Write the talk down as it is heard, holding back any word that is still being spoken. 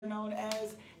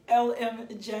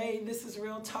LMJ. This is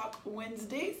Real Talk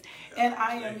Wednesdays, and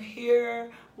I am here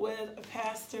with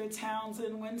Pastor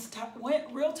Townsend.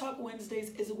 Real Talk Wednesdays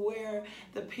is where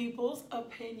the people's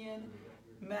opinion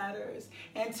matters.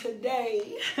 And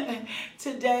today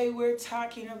we're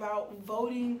talking about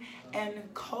voting and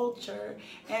culture.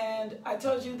 And I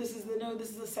told you this is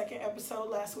the second episode.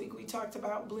 Last week we talked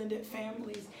about blended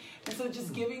families, and so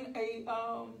just giving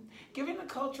the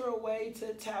culture a way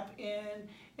to tap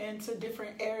into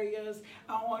different areas.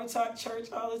 I don't want to talk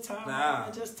church all the time. I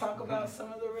want to just talk about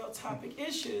some of the real topic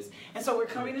issues. And so we're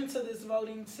coming into this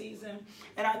voting season,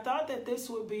 and I thought that this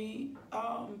would be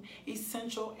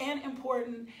essential and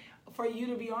important for you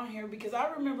to be on here, because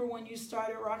I remember when you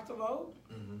started Rock the Vote,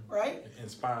 right?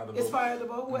 Inspire the Vote. Inspire the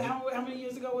Vote. How many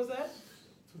years ago was that?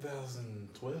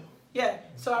 2012. Yeah,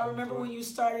 so I remember when you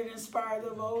started Inspire the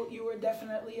Vote, you were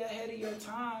definitely ahead of your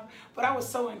time. But I was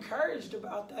so encouraged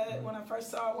about that when I first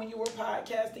saw it, when you were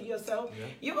podcasting yourself. Yeah.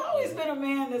 You've always been a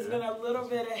man that's been a little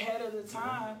bit ahead of the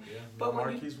time. Yeah. But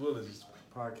Marquise Willis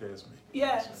podcast me.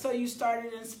 Yeah, so you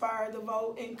started Inspire the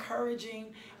Vote,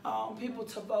 encouraging people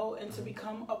to vote and to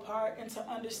become a part and to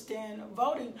understand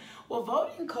voting. Well,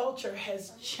 voting culture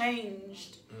has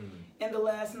changed in the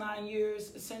last 9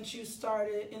 years since you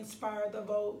started Inspire the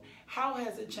Vote. How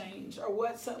has it changed, or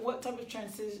what type of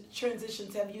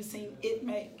transitions have you seen it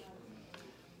make?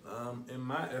 In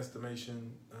my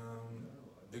estimation,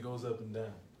 it goes up and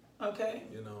down. Okay.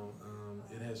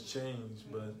 It has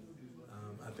changed, but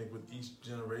I think with each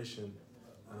generation,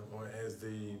 or as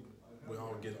we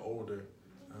all get older,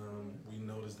 we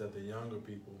notice that the younger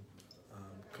people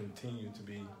continue to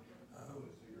be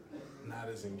not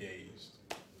as engaged.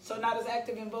 So not as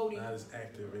active in voting. Not as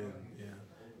active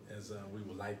as we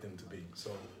would like them to be.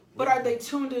 So. But are they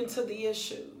tuned into the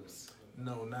issues?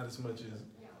 No, not as much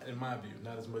as, in my view,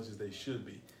 not as much as they should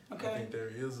be. Okay. I think there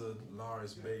is a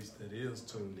large base that is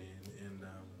tuned in,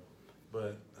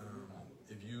 but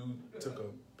if you took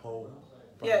a poll,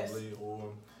 probably, yes.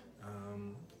 or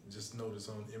just noticed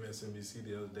on MSNBC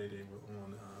the other day, they were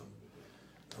on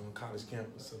a college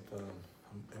campus of,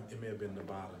 it may have been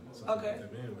Nevada. Okay. Like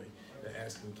that. But anyway, they're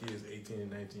asking kids 18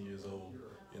 and 19 years old,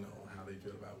 how they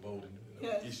feel about voting,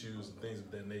 yes. issues and things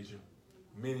of that nature.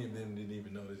 Many of them didn't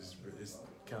even know that it's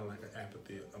kind of like an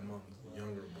apathy among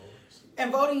younger voters.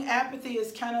 And voting apathy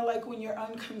is kind of like when you're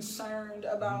unconcerned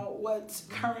about what's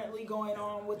currently going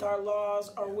on with our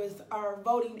laws or with our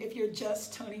voting. If you're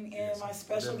just tuning in, Yes. My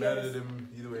special They're guest. better than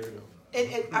either way to go.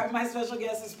 My special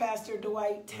guest is Pastor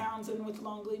Dwight Townsend with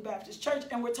Longleaf Baptist Church,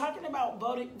 and we're talking about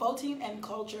voting and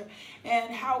culture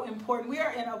and how important we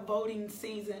are in a voting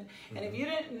season. And if you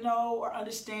didn't know or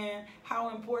understand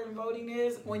how important voting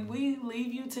is, when we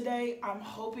leave you today, I'm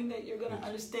hoping that you're going to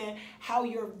understand how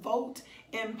your vote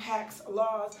impacts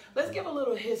laws. Let's give a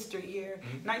little history here.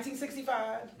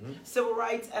 1965, Civil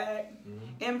Rights Act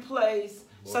in place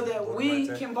so that we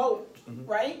can vote.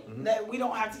 Right? That we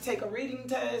don't have to take a reading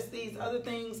test, these other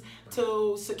things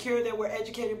to secure that we're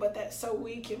educated, but that so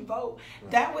we can vote.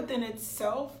 Right. That within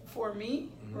itself, for me,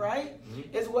 right,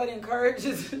 is what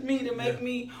encourages me to make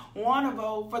me want to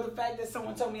vote, for the fact that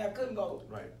someone told me I couldn't vote.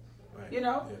 Right.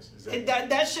 Yes, exactly.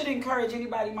 That should encourage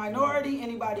anybody minority,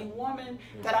 anybody woman,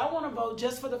 that I want to vote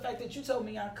just for the fact that you told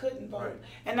me I couldn't vote. Right.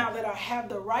 And now that I have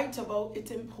the right to vote,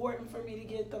 it's important for me to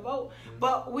get the vote.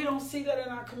 But we don't see that in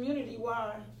our community.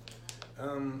 Why?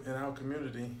 In our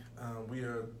community, we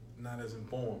are not as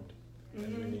informed as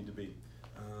we need to be.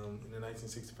 In the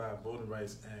 1965 Voting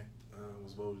Rights Act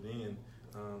was voted in,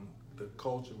 the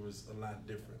culture was a lot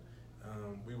different.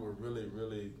 We were really,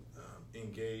 really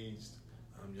engaged,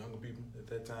 younger people at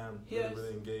that time,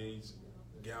 really engaged,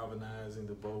 galvanizing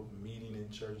the vote, meeting in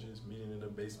churches, meeting in the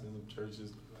basements of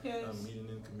churches, meeting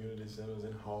in community centers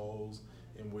and halls,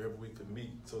 and wherever we could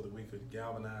meet so that we could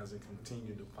galvanize and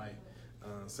continue to fight.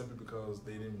 Simply because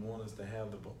they didn't want us to have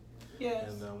the vote.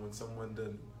 Yes. And when someone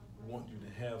doesn't want you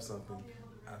to have something,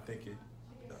 I think it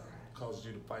causes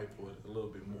you to fight for it a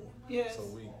little bit more. Yes. So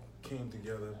we came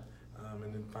together,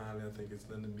 and then finally I think it's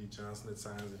Lyndon B. Johnson that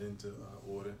signs it into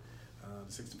order,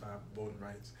 the 65 Voting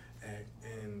Rights Act,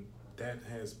 and that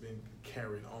has been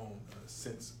carried on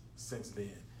since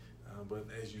then. But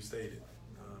as you stated,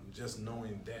 just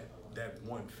knowing that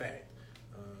one fact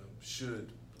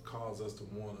should cause us to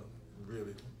want to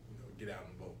really get out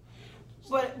and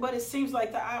vote. But it seems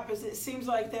like the opposite. It seems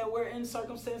like that we're in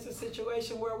circumstances,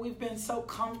 situation where we've been so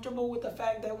comfortable with the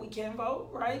fact that we can vote,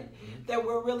 right? That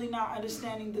we're really not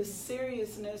understanding the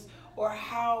seriousness or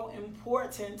how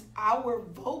important our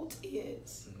vote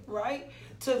is, right?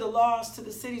 To the laws, to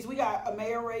the cities. We got a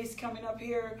mayor race coming up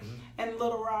here, in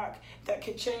Little Rock that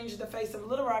could change the face of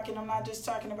Little Rock. And I'm not just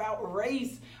talking about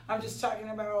race. I'm just talking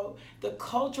about the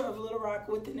culture of Little Rock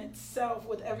within itself,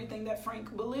 with everything that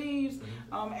Frank believes,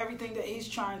 everything that he's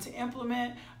trying to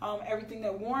implement, everything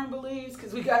that Warren believes,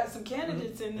 because we got some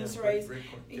candidates in this race.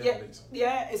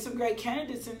 Yeah, it's some great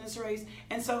candidates in this race.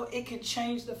 And so it could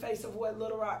change the face of what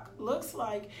Little Rock looks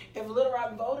like. If Little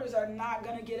Rock voters are not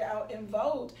going to get out and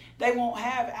vote, they won't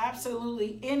have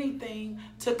absolutely anything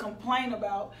to complain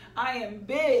about. I am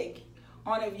big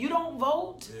on, if you don't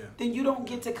vote, then you don't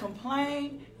get to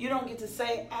complain. You don't get to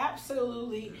say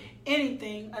absolutely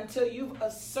anything until you've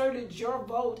asserted your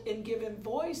vote and given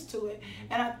voice to it.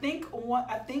 And I think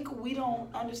we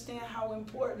don't understand how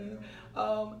important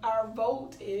our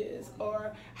vote is,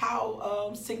 or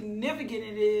how significant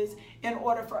it is in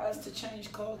order for us to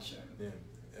change culture. Yeah,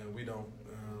 and we don't.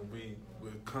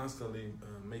 We're constantly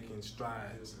making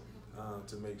strides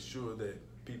to make sure that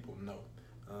people know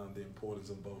the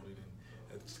importance of voting.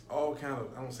 And it's all kind of,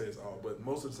 I don't say it's all, but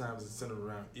most of the times it's centered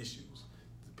around issues.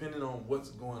 Depending on what's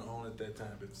going on at that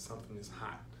time, if something is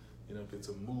hot, if it's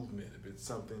a movement, if it's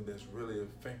something that's really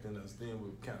affecting us, then we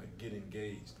kind of get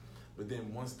engaged. But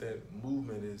then once that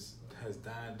movement has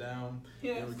died down,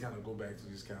 then we kind of go back to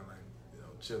just kind of like,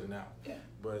 chilling out. Yeah.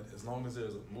 But as long as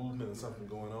there's a movement and something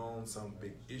going on, some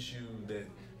big issue that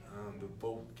the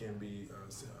vote can be,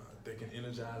 that can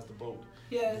energize the vote,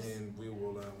 then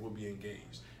we'll be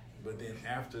engaged. But then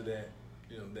after that,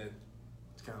 that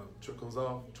kind of trickles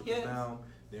down,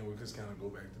 then we just kind of go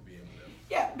back to being whatever.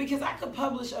 Yeah, because I could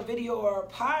publish a video or a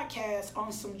podcast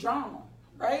on some drama,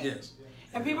 right? Yes.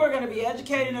 And people are going to be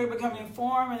educated, they're becoming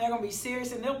informed, and they're going to be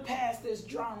serious, and they'll pass this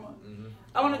drama.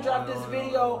 I want to drop this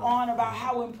video on about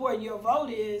how important your vote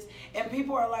is, and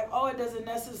people are like, oh, it doesn't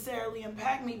necessarily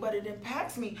impact me, but it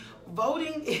impacts me.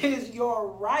 Voting is your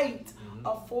right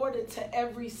afforded to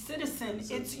every citizen.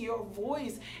 It's your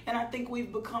voice. And I think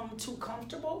we've become too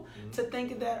comfortable to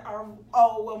think that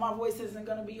my voice isn't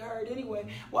going to be heard anyway.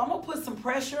 Well, I'm going to put some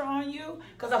pressure on you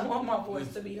because I want my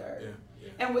voice to be heard.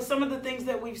 And with some of the things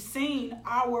that we've seen,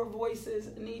 our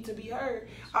voices need to be heard.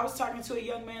 I was talking to a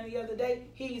young man the other day.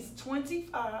 He's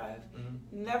 25,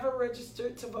 never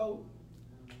registered to vote.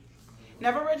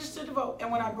 Never registered to vote.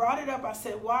 And when I brought it up, I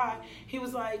said, why? He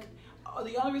was like, oh,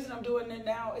 the only reason I'm doing it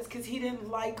now is because he didn't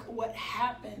like what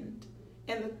happened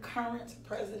in the current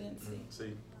presidency.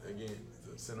 See, again,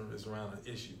 the center is around an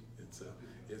issue. It's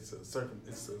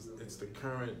the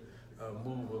current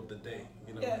move of the day,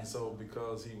 And so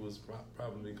because he was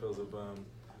probably because of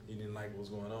he didn't like what was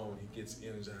going on, he gets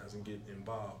energized and get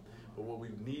involved. But what we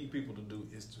need people to do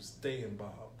is to stay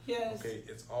involved. Yes. Okay,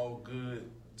 it's all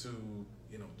good to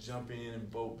jump in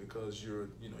and vote because you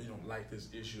don't like this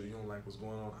issue, you don't like what's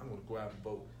going on. I'm going to go out and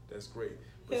vote. That's great,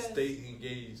 but stay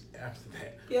engaged after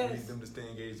that. We need them to stay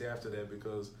engaged after that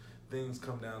because things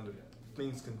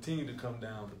continue to come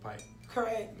down the pipe.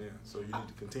 Correct. Yeah. So you need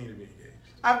to continue to be engaged.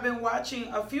 I've been watching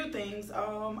a few things.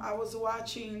 I was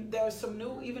watching, there's some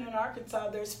new, even in Arkansas,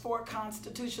 there's 4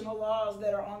 constitutional laws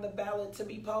that are on the ballot to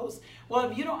be posed. Well,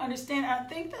 if you don't understand, I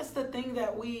think that's the thing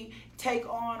that we take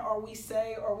on or we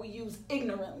say or we use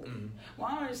ignorantly. Well,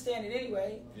 I don't understand it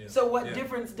anyway. So what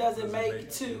difference does it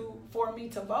make for me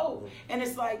to vote? And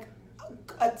it's like,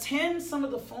 attend some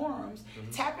of the forums,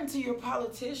 tap into your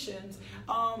politicians,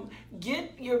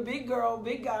 get your big girl,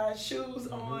 big guy shoes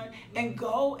on, and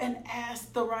go and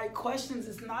ask the right questions.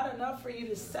 It's not enough for you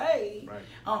to say,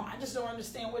 I just don't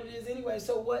understand what it is anyway,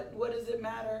 so what does it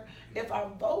matter if I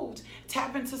vote?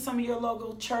 Tap into some of your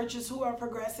local churches who are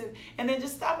progressive, and then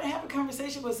just stop and have a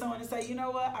conversation with someone and say, you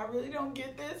know what, I really don't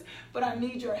get this, but I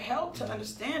need your help to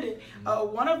understand it.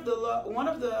 One of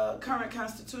the current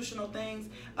constitutional things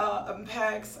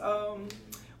impacts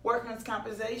workmen's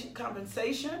compensation,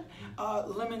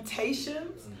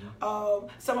 limitations.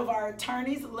 Some of our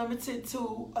attorneys limited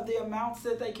to the amounts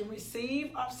that they can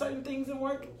receive of certain things in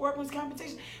workmen's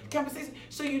compensation.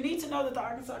 So you need to know that the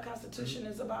Arkansas Constitution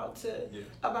is about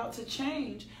to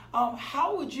change.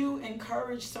 How would you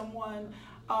encourage someone?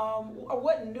 Or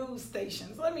what news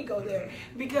stations? Let me go there,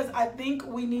 because I think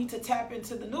we need to tap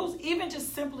into the news, even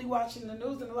just simply watching the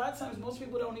news. And a lot of times, most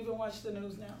people don't even watch the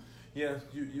news now. Yeah,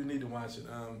 you need to watch it.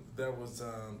 There was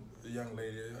a young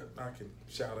lady, I can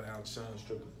shout her out, Sean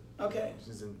Strickland. Okay.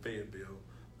 She's in Fayetteville.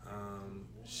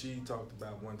 She talked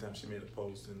about one time she made a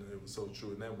post, and it was so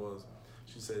true, and that was,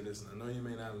 she said, listen, I know you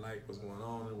may not like what's going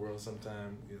on in the world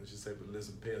sometimes, she said, but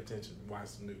listen, pay attention,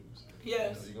 watch the news.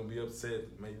 Yes. You're going to be upset,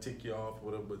 it may tick you off,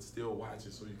 whatever, but still watch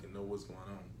it so you can know what's going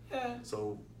on. Yeah.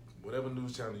 So whatever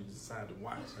news channel you decide to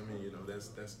watch,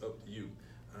 that's up to you.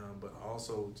 But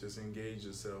also just engage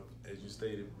yourself, as you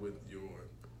stated, with your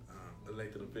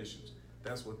elected officials.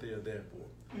 That's what they're there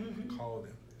for. Mm-hmm. Call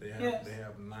them. They have Yes. they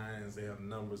have lines, they have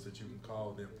numbers that you can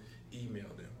call them, email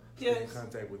them, stay Yes. in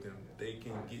contact with them. They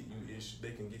can get you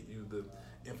they can get you the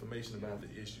information about the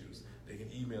issues. They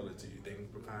can email it to you. They can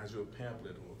provide you a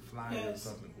pamphlet or a flyer or Yes.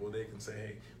 something. Or they can say,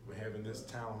 hey, we're having this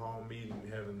town hall meeting,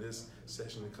 we're having this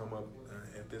session to come up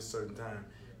at this certain time.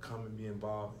 Come and be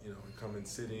involved, and come and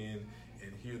sit in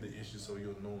and hear the issues so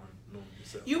you'll know them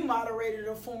yourself. You moderated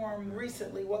a forum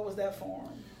recently. What was that forum?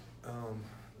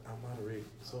 I moderate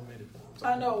so many forums.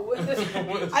 I know.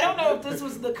 I don't know if this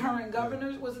was the current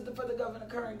governor's. Was it for the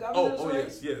current governor's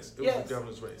race? Yes. It was the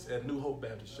governor's race at New Hope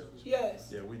Baptist Church. Yes.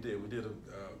 Yeah, we did. We did a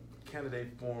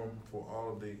candidate forum for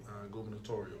all of the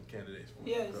gubernatorial candidates for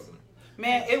governor.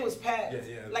 Man, it was packed.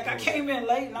 Yeah. Like I came in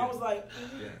late and I was like,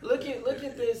 look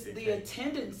at this, it the came.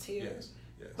 attendance here. Yes.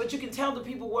 But you can tell the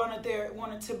people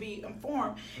wanted to be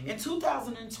informed. Mm-hmm. In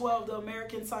 2012, the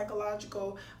American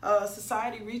Psychological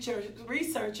Society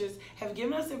researchers have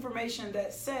given us information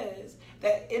that says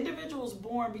that individuals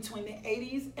born between the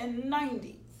 80s and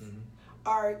 90s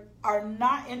are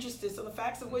not interested. So the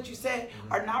facts of what you said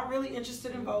are not really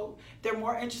interested in vote. They're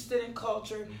more interested in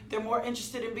culture. They're more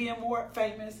interested in being more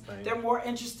famous. They're more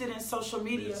interested in social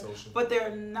media. But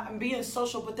they're not being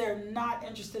social, but they're not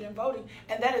interested in voting.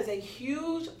 And that is a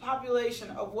huge population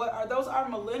of what are those are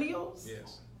millennials?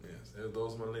 Yes. They're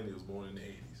those millennials born in the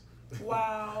 80s.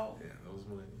 Wow. Yeah, those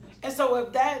millennials. And so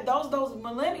if those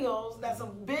millennials, that's a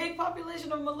big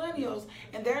population of millennials,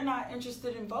 and they're not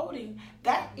interested in voting,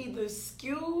 that either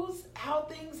skews how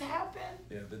things happen.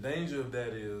 Yeah, the danger of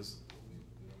that is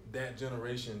that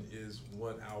generation is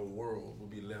what our world will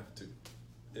be left to.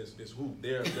 It's who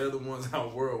they're the ones our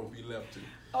world will be left to.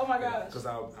 Oh my gosh! Because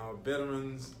our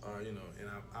veterans are and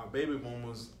our baby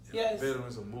boomers and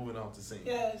veterans are moving off the scene.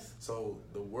 Yes. So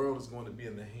the world is going to be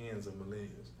in the hands of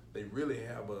millennials. They really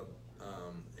have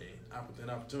an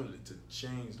opportunity to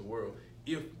change the world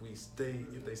if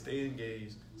they stay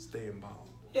engaged, stay involved.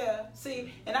 Yeah,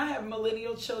 see, and I have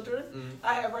millennial children.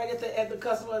 I have right at the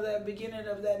cusp of the beginning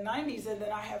of that 90s, and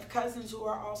then I have cousins who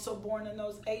are also born in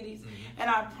those 80s. And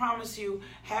I promise you,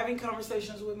 having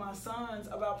conversations with my sons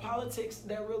about politics,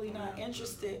 they're really not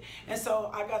interested. And so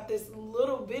I got this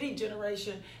little bitty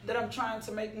generation that I'm trying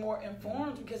to make more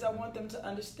informed because I want them to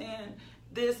understand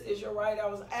this is your right. I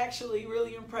was actually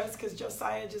really impressed because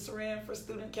Josiah just ran for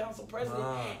student council president.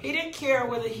 He didn't care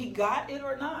whether he got it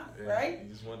or not, right?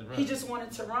 He just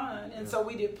wanted to run. And so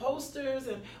we did posters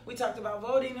and we talked about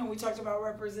voting and we talked about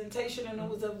representation, and it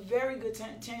was a very good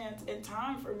chance and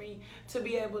time for me to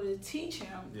be able to teach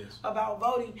him about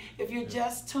voting. If you're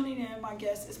just tuning in, my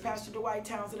guest is Pastor Dwight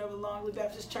Townsend of the Longley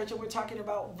Baptist Church, and we're talking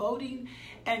about voting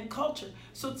and culture.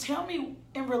 So tell me,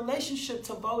 in relationship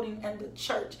to voting and the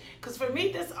church, because for me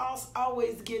this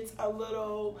always gets a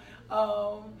little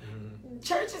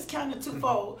church is kind of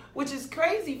twofold, which is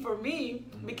crazy for me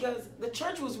because the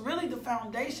church was really the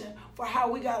foundation for how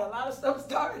we got a lot of stuff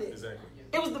started. Exactly.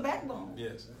 It was the backbone.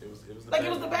 Yes, it was the like backbone. It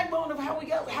was the backbone of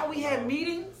how we had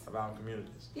meetings of our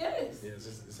communities. Yes.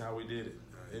 Yes, it's how we did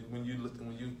it. When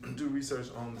you do research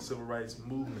on the civil rights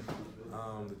movement,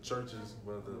 the churches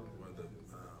were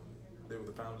they were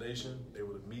the foundation. They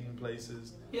were the meeting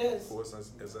places. Yes. Of course,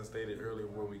 as I stated earlier,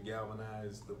 where we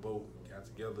galvanized the vote, got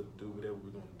together to do whatever we're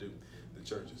going to do. The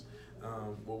churches.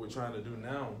 What we're trying to do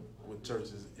now with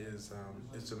churches is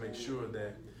to make sure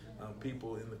that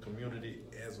people in the community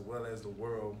as well as the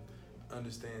world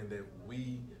understand that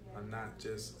we are not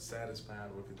just satisfied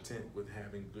or content with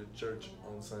having good church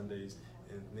on Sundays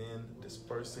and then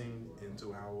dispersing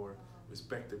into our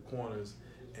respective corners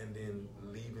and then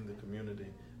leaving the community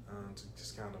to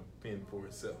just kind of fend for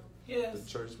itself. Yes. The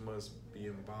church must be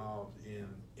involved in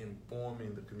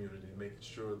informing the community, making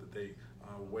sure that they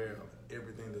are aware of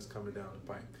everything that's coming down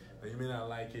the pipe. Now, you may not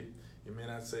like it. You may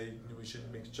not say we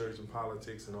shouldn't mix church and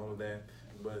politics and all of that,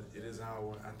 but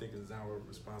I think it is our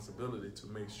responsibility to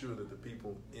make sure that the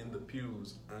people in the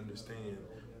pews understand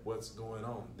what's going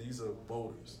on. These are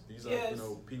voters. These are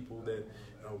people that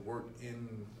work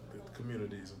in the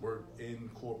communities, work in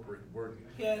corporate work,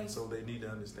 and so they need to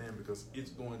understand because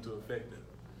it's going to affect them.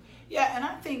 Yeah, and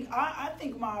I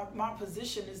think my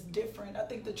position is different. I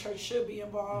think the church should be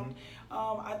involved.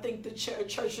 I think the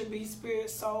church should be spirit,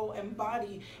 soul, and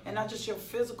body, and not just your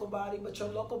physical body, but your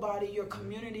local body, your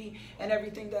community, and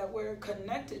everything that we're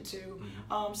connected to,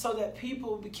 so that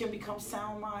people can become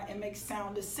sound mind and make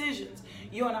sound decisions.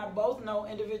 You and I both know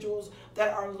individuals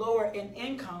that are lower in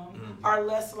income are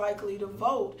less likely to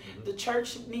vote. The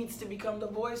church needs to become the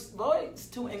voice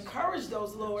to encourage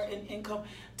those lower in income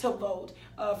to vote.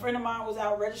 A friend of of mine was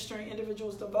out registering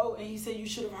individuals to vote, and he said you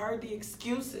should have heard the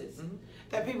excuses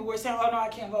that people were saying. Oh no, I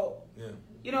can't vote. Yeah.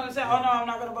 You know what I'm saying? Oh no, I'm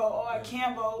not gonna vote. Oh, I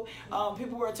can't vote.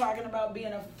 People were talking about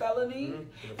being a felony.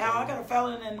 And I got a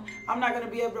felon, and I'm not gonna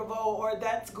be able to vote, or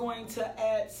that's going to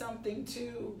add something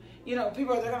to,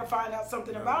 people they're gonna find out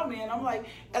something about me. And I'm like,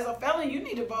 as a felon, you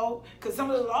need to vote, because some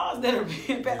of the laws that are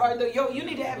being passed, you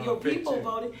need to have your people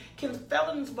voting. Can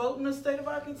felons vote in the state of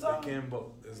Arkansas? They can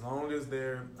vote as long as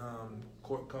their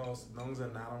court costs, as long as they're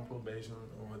not on probation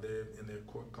or they're in their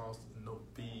court costs, no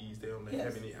fees. They don't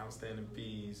have any outstanding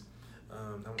fees.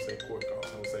 I would say court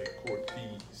costs. I would say court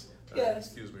fees.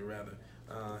 Excuse me, rather.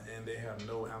 And they have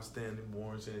no outstanding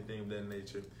warrants, anything of that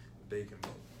nature. They can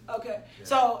vote. Okay,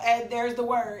 so and there's the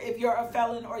word. If you're a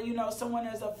felon, or someone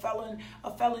is a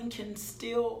felon can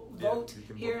still vote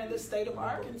here in the state of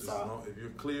Arkansas. If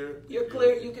you're clear, you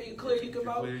can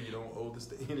vote. Clear, you don't owe the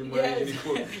state any money. I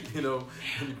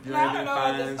don't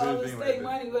know if it's owe the state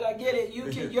money, but I get it.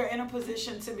 You're in a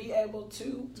position to be able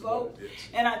to vote,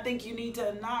 and I think you need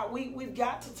to not. We've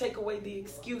got to take away the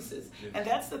excuses, and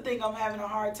that's the thing I'm having a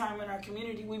hard time in our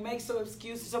community. We make so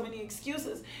many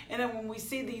excuses, and then when we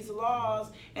see these laws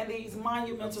and these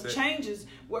monumental changes,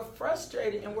 we're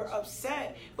frustrated and we're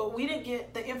upset, but we didn't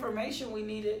get the information we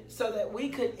needed so that we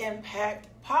could impact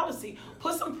policy.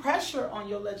 Put some pressure on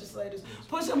your legislators.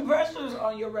 Put some pressures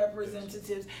on your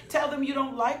representatives. Tell them you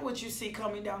don't like what you see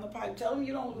coming down the pipe. Tell them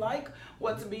you don't like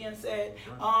what's being said.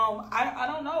 I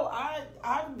don't know.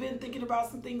 I've been thinking about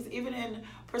some things, even in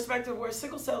perspective where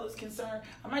sickle cell is concerned.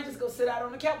 I might just go sit out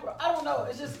on the Capitol. I don't know.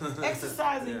 It's just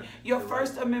exercising your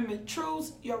First Amendment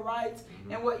truths, your rights,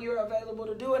 and what you're available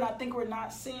to do. And I think we're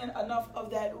not seeing enough of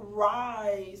that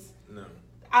rise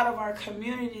out of our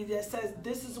community that says,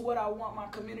 this is what I want my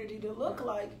community to look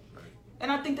like.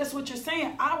 And I think that's what you're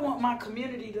saying. I want my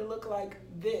community to look like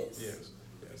this.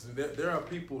 Yes. There are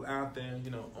people out there,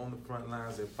 on the front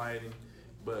lines, they're fighting,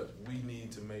 but we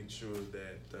need to make sure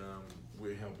that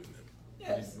we're helping them.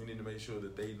 Yes. We need to make sure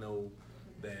that they know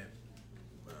that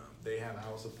they have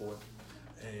our support.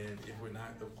 And if we're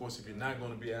not, of course, if you're not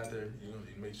going to be out there, you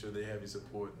need to make sure they have your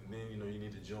support. And then, you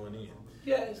need to join in.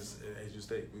 Yes. Just, as you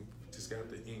state, we just got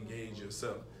to engage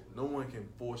yourself. No one can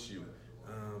force you,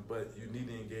 but you need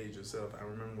to engage yourself. I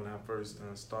remember when I first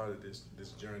started this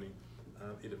journey,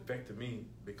 it affected me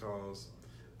because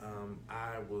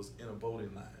I was in a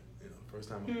voting line. First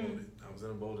time I voted, I was in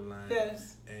a voting line.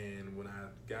 Yes. And when I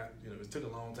got, it took a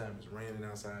long time. It was raining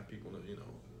outside. People,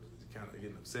 kind of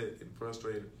getting upset, getting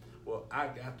frustrated. Well, I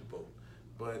got to vote,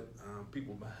 but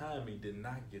people behind me did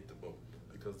not get to vote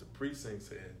because the precinct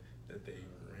said that they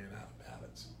ran out of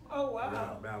ballots. Oh, wow. Ran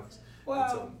out of ballots.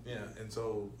 Wow. And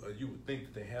so you would think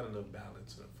that they had enough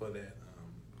ballots for that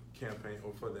campaign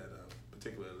or for that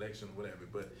particular election or whatever,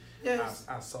 but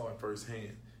I saw it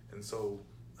firsthand. And so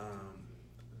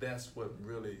that's what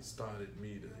really started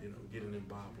me to, getting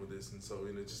involved with this. And so,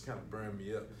 it just kind of burned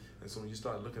me up. And so when you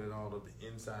start looking at all of the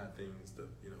inside things, the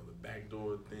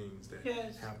backdoor things that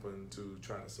happen to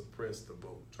try to suppress the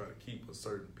vote, try to keep a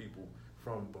certain people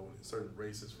from voting, certain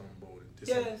races from voting,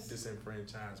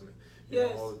 disenfranchisement,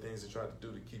 all the things they try to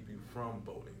do to keep you from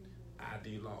voting,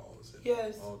 ID laws,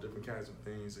 and all different kinds of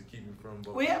things that keep you from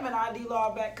voting. We have an ID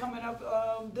law back coming up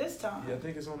this time. Yeah, I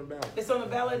think it's on the ballot. It's on the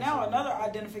ballot now. Another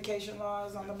identification law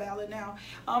is on the ballot now.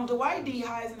 Dwight D.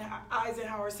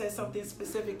 Eisenhower said something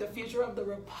specific. The future of the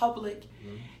republic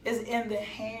is in the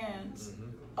hands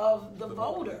of the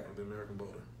voter. Of the American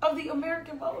voter. Of the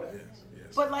American voter. Yes.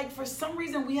 But for some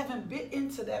reason we haven't bit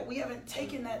into that. We haven't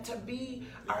taken that to be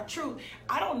our truth.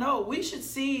 I don't know. We should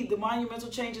see the monumental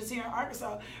changes here in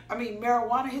Arkansas. I mean,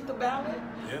 marijuana hit the ballot.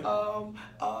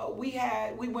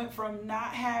 Yeah. We went from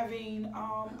not having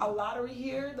a lottery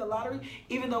here,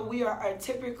 even though we are a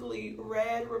typically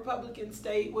red Republican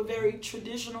state with very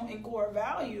traditional and core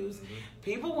values.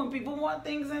 When people want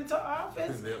things into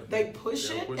office, they push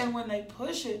it, and when they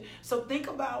push it, so think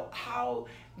about how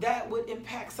that would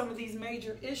impact some of these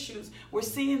major issues. We're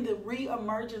seeing the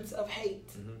re-emergence of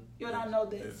hate. You and I know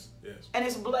this. Yes. And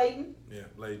it's blatant. Yeah,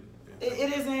 blatant.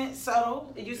 It isn't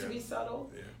subtle. It used to be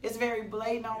subtle. Yeah. It's very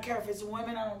blatant. I don't care if it's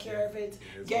women. I don't care if it's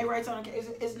gay rights. I don't care.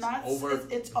 It's not.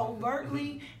 It's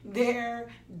overtly there,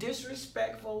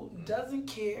 disrespectful, doesn't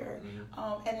care,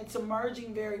 and it's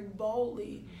emerging very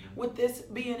boldly. With this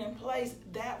being in place,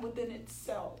 that within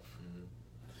itself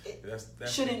that's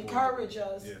should encourage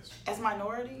us as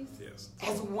minorities,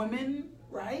 as women,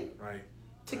 right,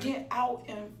 to get out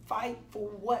and fight for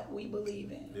what we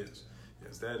believe in.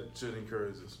 Yes, that should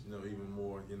encourage us, even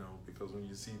more, because when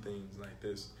you see things like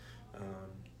this,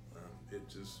 it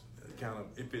just kind of,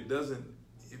 if it doesn't,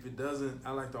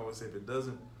 I like to always say, if it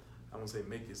doesn't I won't say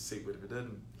make you sick, but if it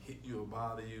doesn't hit you or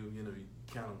bother you, you know, you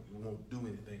kind of won't do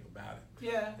anything about it.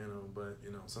 Yeah. You know, but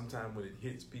you know, sometimes when it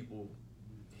hits people,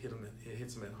 it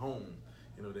hits them at home.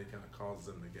 You know, that kind of causes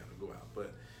them to kind of go out.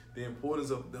 But the importance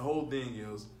of the whole thing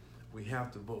is we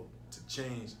have to vote to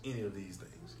change any of these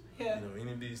things. Yeah. You know,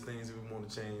 any of these things that we want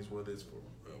to change, whether it's for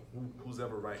who's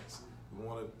ever rights,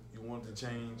 you want it to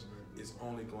change, it's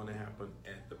only going to happen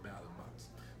at the ballot box,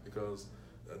 because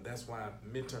that's why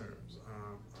midterms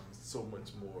are so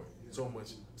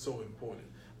important.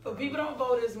 But people don't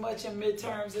vote as much in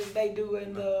midterms as they do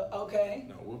in the, okay.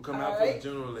 No, we'll come out for the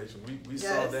general election. We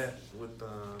saw that with the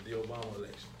Obama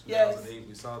election, 2008.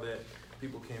 We saw that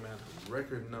people came out in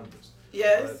record numbers.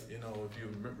 Yes. But, you know, if you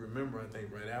remember, I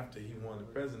think right after he won the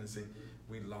presidency,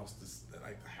 we lost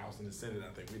like the House and the Senate.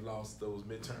 I think we lost those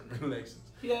midterm elections.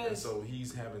 Yes. And so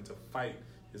he's having to fight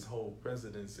his whole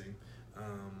presidency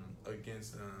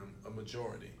against a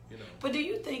majority, you know. But do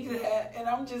you think that, and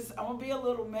I'm gonna be a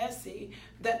little messy,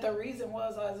 that the reason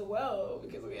was as well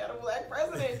because we had a black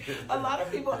president. A lot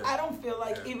of people, I don't feel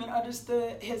like even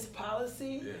understood his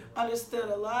policy, understood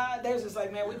a lot. They're just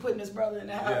like, man, we putting this brother in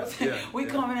the house. We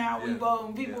coming out, we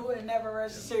voting. People would never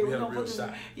register. We gonna put this.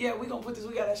 We gonna put this.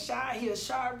 We got a shy. He a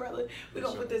shy brother. We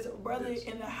gonna put this brother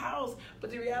in the house.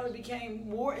 But the reality became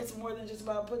more. It's more than just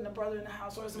about putting a brother in the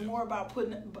house, or it's more about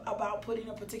putting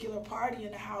a particular party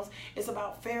in the house. It's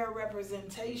about fair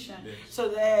representation, so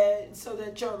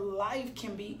that your life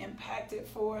can be impacted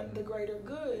for the greater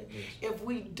good. If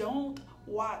we don't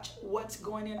watch what's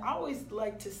going in, I always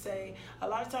like to say, a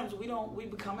lot of times we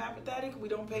become apathetic, we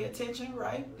don't pay attention,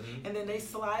 right? And then they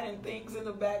slide in things in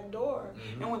the back door.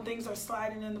 And when things are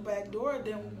sliding in the back door,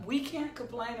 then we can't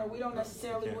complain, or we don't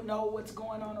necessarily know what's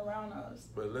going on around us.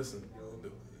 But listen,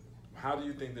 how do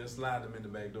you think they're sliding them in the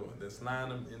back door? They're sliding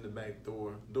them in the back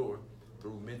door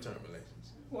through midterm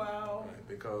elections. Wow. Right?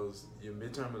 Because your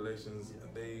midterm elections,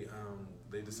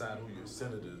 they decide who your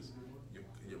senators,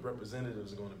 your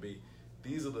representatives are going to be.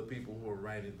 These are the people who are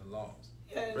writing the laws.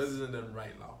 Yes. The president doesn't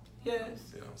write law.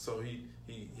 Yes. You know, so he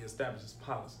establishes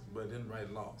policy, but didn't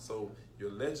write law. So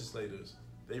your legislators,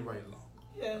 they write law.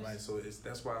 Yes. Right. So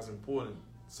that's why it's important,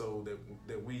 so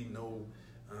that we know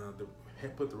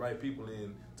put the right people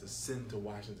in to send to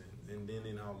Washington, and then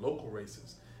in our local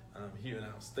races here in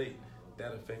our state,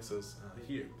 that affects us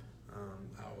here.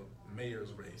 Our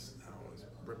mayor's race,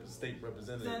 our state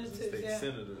representatives, and state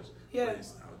senators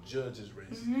race, our judges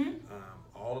race,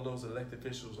 all of those elected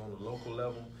officials on the local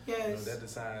level. You know, that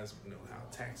decides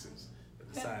our taxes,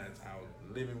 that decides our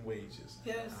living wages,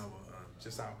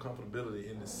 just our comfortability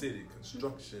in the city,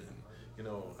 construction,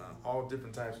 all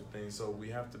different types of things. So we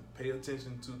have to pay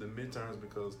attention to the midterms,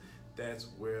 because that's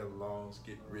where laws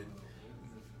get written.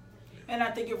 And I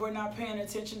think if we're not paying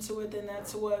attention to it, then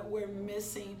that's what we're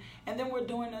missing. And then we're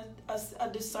doing a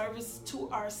disservice to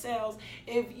ourselves.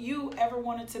 If you ever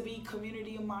wanted to be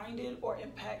community-minded or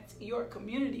impact your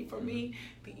community, for me,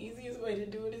 the easiest way to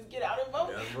do it is get out and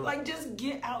vote. Like, just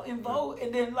get out and vote.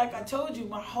 And then, like I told you,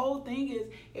 my whole thing is,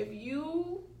 if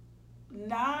you're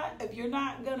not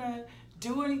gonna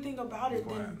do anything about it,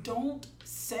 then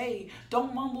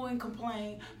don't mumble and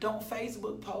complain, don't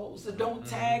Facebook post, don't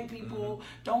tag people,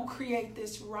 don't create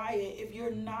this riot if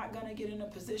you're not going to get in a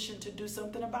position to do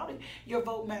something about it. Your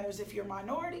vote matters if you're a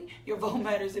minority, your vote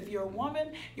matters if you're a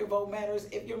woman, your vote matters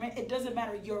if you're man. It doesn't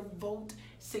matter. Your vote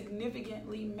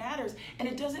significantly matters. And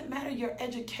it doesn't matter your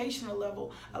educational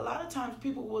level. A lot of times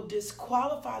people will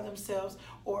disqualify themselves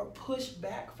or push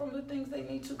back from the things they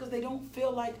need to because they don't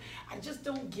feel like, I just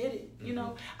don't get it. You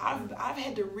know, I've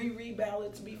had to reread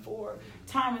ballots before,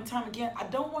 time and time again. I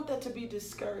don't want that to be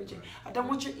discouraging. I don't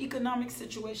want your economic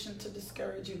situation to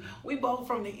discourage you. We both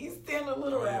from the East End of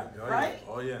Little Rock, right?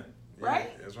 Oh yeah.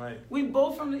 Right? That's right. We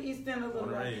both from the East End of Little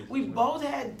Rock. We both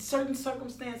had certain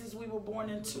circumstances we were born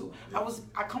into.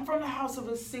 I come from the house of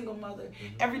a single mother.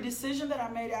 Every decision that I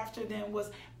made after then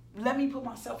was, let me put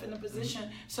myself in a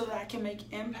position so that I can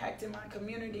make impact in my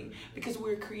community, because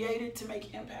we're created to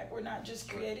make impact. We're not just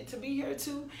created to be here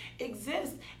to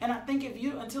exist. And I think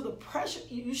until the pressure,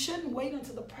 you shouldn't wait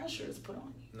until the pressure is put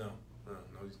on you. No.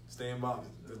 Stay involved.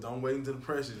 Don't wait until the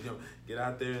pressure. Get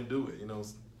out there and do it.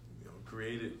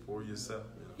 Create it for yourself.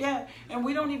 Yeah, and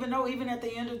we don't even know, even at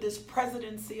the end of this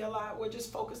presidency a lot, we're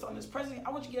just focused on this president.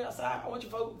 I want you to get outside. I want you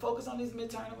to focus on these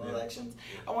midterm elections.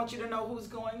 I want you to know who's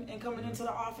going and coming into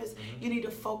the office. You need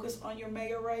to focus on your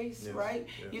mayor race, right?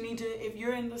 You need to, if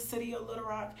you're in the city of Little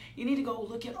Rock, you need to go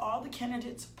look at all the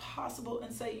candidates possible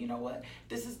and say, you know what,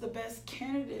 this is the best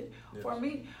candidate for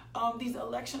me. These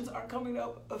elections are coming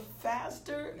up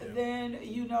faster than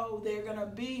they're going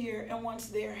to be here. And once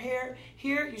they're here,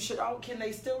 you should can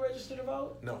they still register to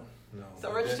vote? No. No.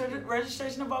 So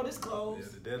registration to vote is closed. Yeah,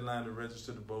 the deadline to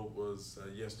register to vote was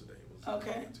yesterday. It was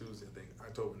Okay. Tuesday, I think,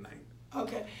 October 9th.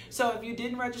 Okay, so if you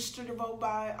didn't register to vote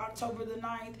by October the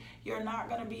 9th, you're not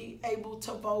going to be able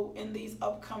to vote in these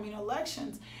upcoming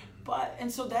elections.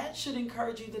 And so that should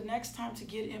encourage you the next time to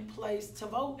get in place to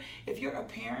vote. If you're a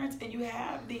parent and you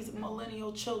have these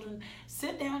millennial children,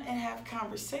 sit down and have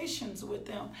conversations with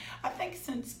them. I think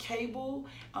since cable,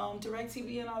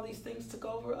 DirecTV and all these things took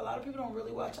over, a lot of people don't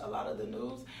really watch a lot of the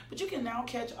news, but you can now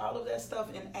catch all of that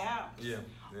stuff in apps. Yeah.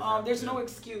 There's no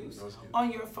excuse.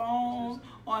 On your phone,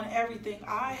 on everything.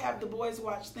 I have the boys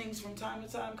watch things from time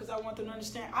to time because I want them to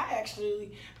understand. I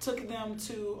actually took them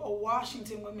to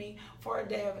Washington with me for a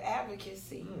day of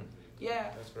advocacy.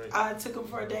 Yeah, that's great. I took them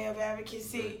for a day of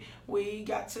advocacy. We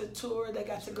got to tour. They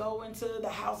got to go into the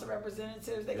House of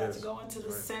Representatives. They got to go into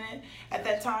the Senate. At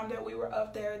that time that we were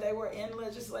up there, they were in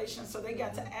legislation, so they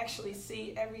got to actually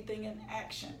see everything in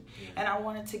action. And I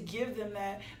wanted to give them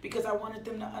that because I wanted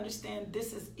them to understand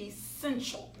this is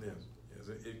essential.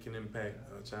 Yes, it can impact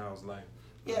a child's life.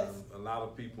 Yes. A lot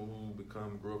of people who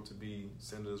grow up to be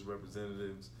senators,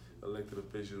 representatives, elected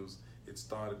officials, it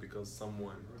started because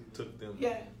someone took them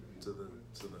to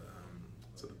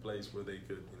the place where they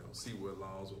could, see where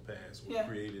laws were passed, were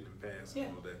created and passed,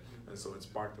 and all that. And so it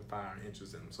sparked a fire and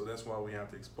interest in them. So that's why we have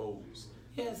to expose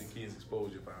the kids,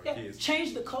 exposure for our kids.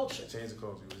 Change the culture. Change the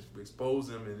culture. We expose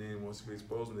them, and then once we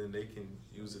expose them, then they can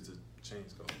use it to change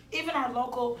the culture. Even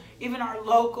our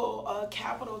local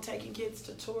capital, taking kids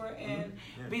to tour and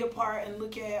be a part and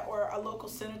look at, or a local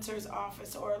senator's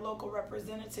office or a local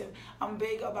representative. I'm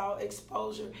big about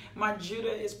exposure. My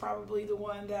Judah is probably the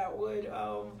one that would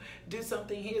do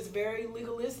something. He is very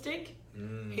legalistic.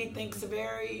 He thinks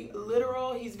very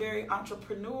literal. He's very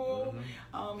entrepreneurial.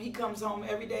 He comes home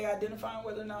every day identifying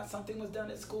whether or not something was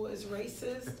done at school is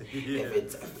racist, if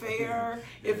it's fair,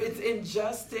 if it's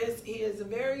injustice. He is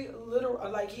very literal.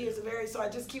 So I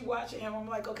just keep watching him. I'm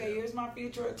like, okay, here's my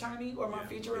future attorney or my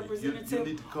future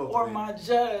representative or my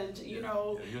judge,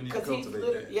 because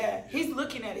he's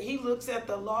looking at it. He looks at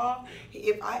the law.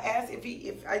 If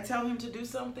I tell him to do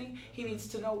something, he needs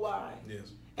to know why.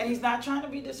 Yes. And he's not trying to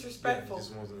be disrespectful. He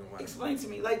just wants to know why. Explain to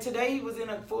me. Like today, he was in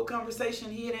a full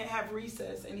conversation. He didn't have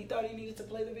recess, and he thought he needed to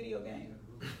play the video game.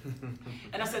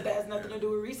 And I said, that has nothing to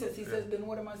do with recess. He says, then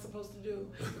what am I supposed to do?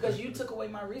 Because you took away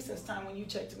my recess time when you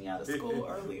checked me out of school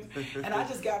earlier. And I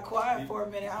just got quiet for a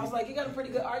minute. I was like, you got a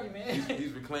pretty good argument.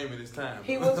 He's reclaiming his time.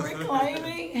 He was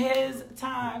reclaiming his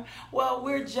time. Well,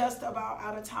 we're just about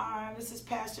out of time. This is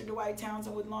Pastor Dwight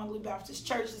Townsend with Longleaf Baptist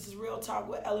Church. This is Real Talk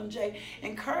with LMJ,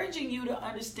 encouraging you to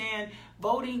understand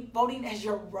voting as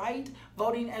your right,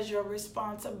 voting as your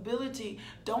responsibility.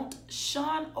 Don't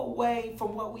shun away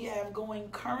from what we have going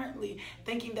currently,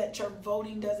 thinking that your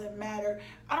voting doesn't matter.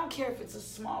 I don't care if it's a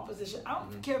small position. I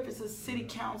don't care if it's a city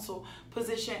council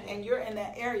position and you're in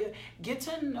that area. Get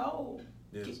to know.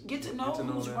 Yes. Get to know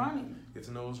who's running. Get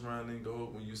to know who's running. Go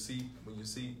when you see.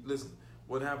 Listen,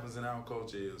 what happens in our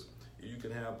culture is you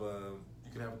can have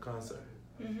a concert.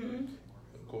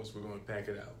 Of course, we're going to pack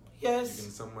it out. Yes.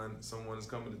 Someone is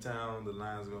coming to town. The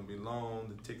lines are going to be long.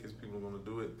 The tickets, people are going to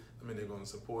do it. They're going to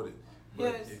support it.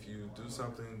 But if you do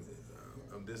something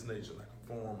of this nature, like a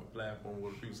forum, a platform,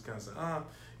 where people kind of say,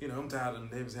 I'm tired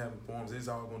of neighbors having forums.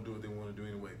 They're all going to do what they want to do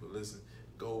anyway. But listen,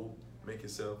 go make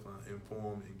yourself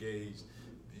informed, engaged.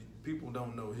 People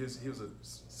don't know. Here's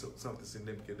something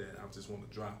significant that I just want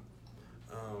to drop.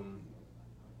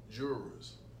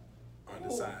 Jurors are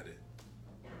decided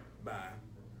by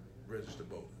registered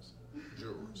voters.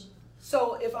 Jurors.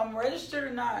 So if I'm registered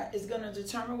or not, it's going to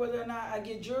determine whether or not I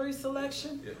get jury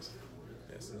selection? Yes.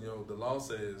 And the law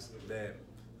says that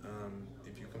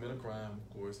if you commit a crime,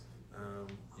 of course,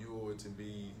 you are to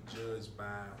be judged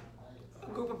by a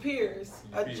group of peers.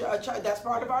 That's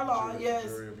part of our law. Yes.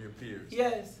 Jury of your peers.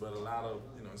 Yes. But a lot of,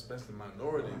 especially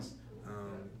minorities,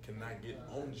 cannot get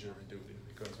on jury duty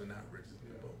because they're not registered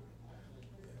to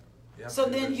vote. So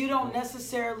then you don't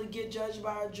necessarily get judged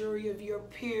by a jury of your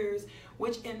peers,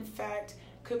 which in fact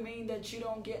could mean that you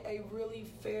don't get a really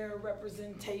fair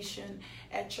representation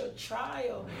at your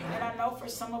trial. And I know for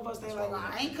some of us, they're like,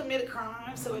 I ain't committed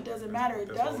crime, so it doesn't matter.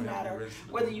 It does matter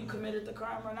whether you committed the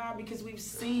crime or not, because we've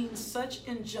seen such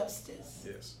injustice.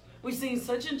 Yes. We've seen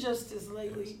such injustice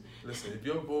lately. Yes. Listen, if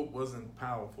your vote wasn't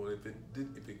powerful, if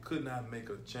it could not make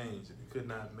a change, if it could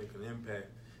not make an impact,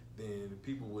 then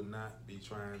people would not be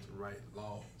trying to write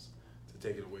laws to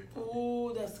take it away from you.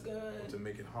 Ooh, that's good. To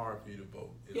make it hard for you to vote.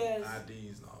 Yes.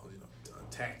 IDs and all,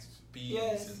 tax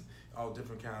fees and all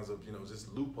different kinds of,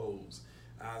 just loopholes.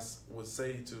 I would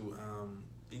say to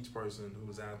each person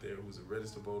who's out there who's a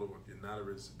registered voter, or if you're not a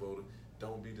registered voter,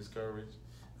 don't be discouraged.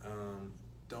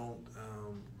 Don't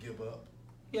give up.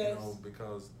 Yes. You know,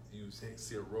 because you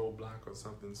see a roadblock or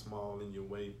something small in your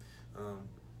way.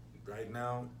 Right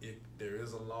now, if there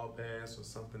is a law passed or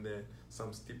something that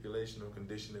some stipulation or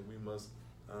condition that we must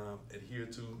adhere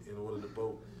to in order to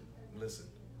vote, listen,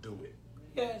 do it.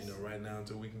 Yes. You know, right now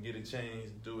until we can get it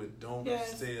changed, do it. Don't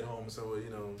Yes. stay at home. So you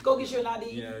know, Go get your ID.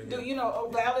 Yeah, Do yeah. you know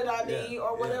a valid ID Yeah,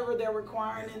 or yeah. whatever they're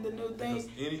requiring in the new because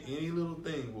thing? any little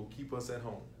thing will keep us at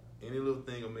home. Any little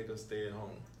thing will make us stay at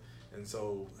home, and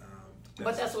so.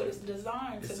 But that's what it's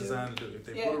designed to do. It's designed to do. If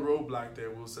they Yeah. put a roadblock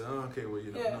there, we'll say, oh, okay, well,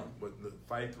 you know, Yeah. no. But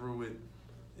fight through it,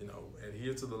 you know,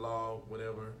 adhere to the law,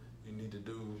 whatever you need to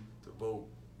do to vote.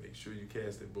 Make sure you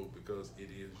cast that vote because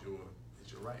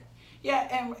it's your right.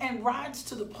 Yeah, and rides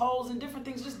to the polls and different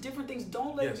things, just different things.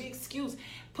 Don't let Yes. it be excuse.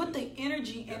 Put the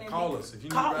energy in it. Call us. If you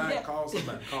need a ride, call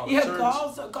somebody. Call a Yeah, church.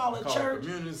 call a Call church. a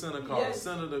community center, call a Yes.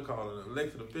 senator, call an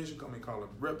elected official, call a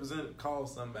representative, call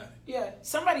somebody. Yeah,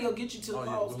 somebody will get you to the Oh,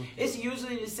 yeah, polls. we'll- It's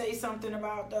usually to say something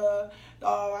about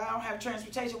I don't have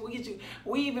transportation. We'll get you.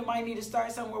 We even might need to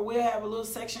start somewhere. We'll have a little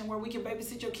section where we can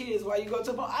babysit your kids while you go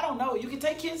to the poll. I don't know. You can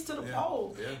take kids to the Yeah,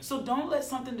 poll. yeah. So don't let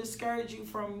something discourage you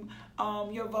from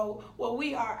your vote. Well,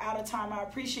 we are out of time. I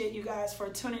appreciate you guys for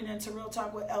tuning in to Real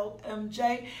Talk with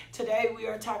LMJ. Today we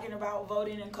are talking about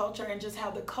voting and culture and just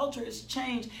how the culture has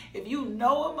changed. If you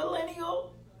know a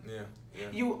millennial, Yeah.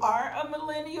 you are a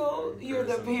millennial. You're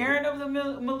the Encourage them to parent of the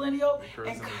millennial.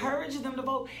 Encourage Encourage them to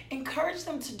vote. Encourage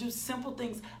them to do simple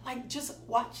things like just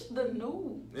watch the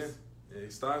news. Yeah. Yeah,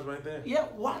 it starts right there. Yeah,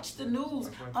 watch the news.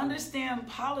 That's right. Understand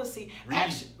policy.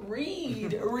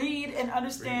 Read. Read, and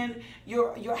understand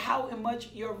your how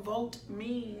much your vote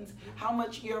means, how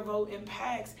much your vote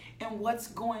impacts, and what's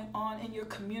going on in your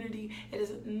community. It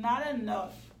is not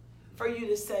enough for you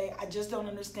to say, I just don't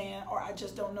understand, or I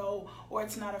just don't know, or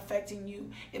it's not affecting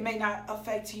you. It may not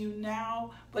affect you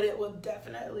now, but it will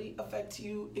definitely affect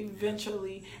you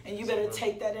eventually, and you better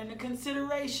take that into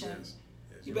consideration. Yes.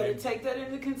 You better take that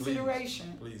into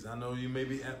consideration. Please, I know you may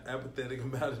be apathetic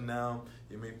about it now.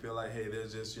 You may feel like, hey,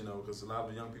 there's just, you know, because a lot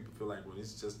of young people feel like, well,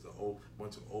 it's just a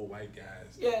bunch of old white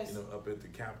guys, Yes. you know, up at the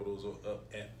capitals or up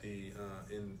at the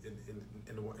in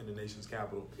the nation's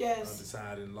capital, Yes.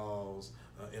 deciding laws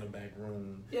in a back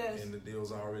room, Yes. and the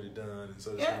deal's already done, and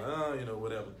so it's Yeah. kind of, you know,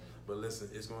 whatever. But listen,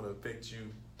 it's going to affect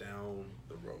you down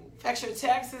the road. Affects your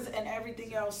taxes and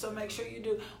everything else, so make sure you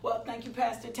do. Well, thank you,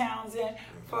 Pastor Townsend,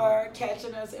 for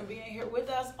catching us and being here with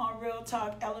us on Real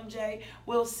Talk LMJ.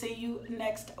 We'll see you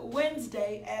next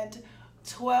Wednesday at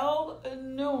 12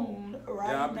 noon, right?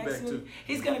 Yeah, I'll be next back week. too.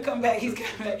 He's gonna come back. He's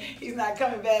coming back. He's not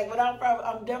coming back, but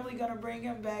I'm definitely gonna bring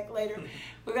him back later.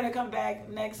 We're gonna come back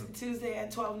next Tuesday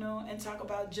at 12 noon and talk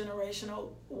about generational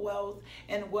wealth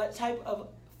and what type of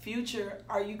future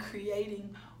are you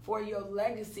creating for your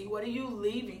legacy. What are you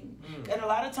leaving? And a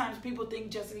lot of times people think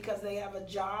just because they have a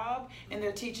job and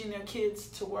they're teaching their kids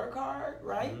to work hard,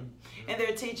 right? And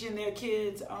they're teaching their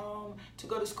kids to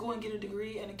go to school and get a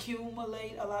degree and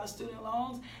accumulate a lot of student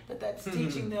loans, that's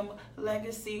teaching them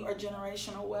legacy or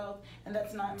generational wealth. And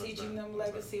that's not teaching them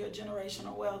legacy or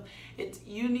generational wealth.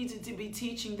 You need to be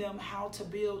teaching them how to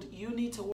build. You need to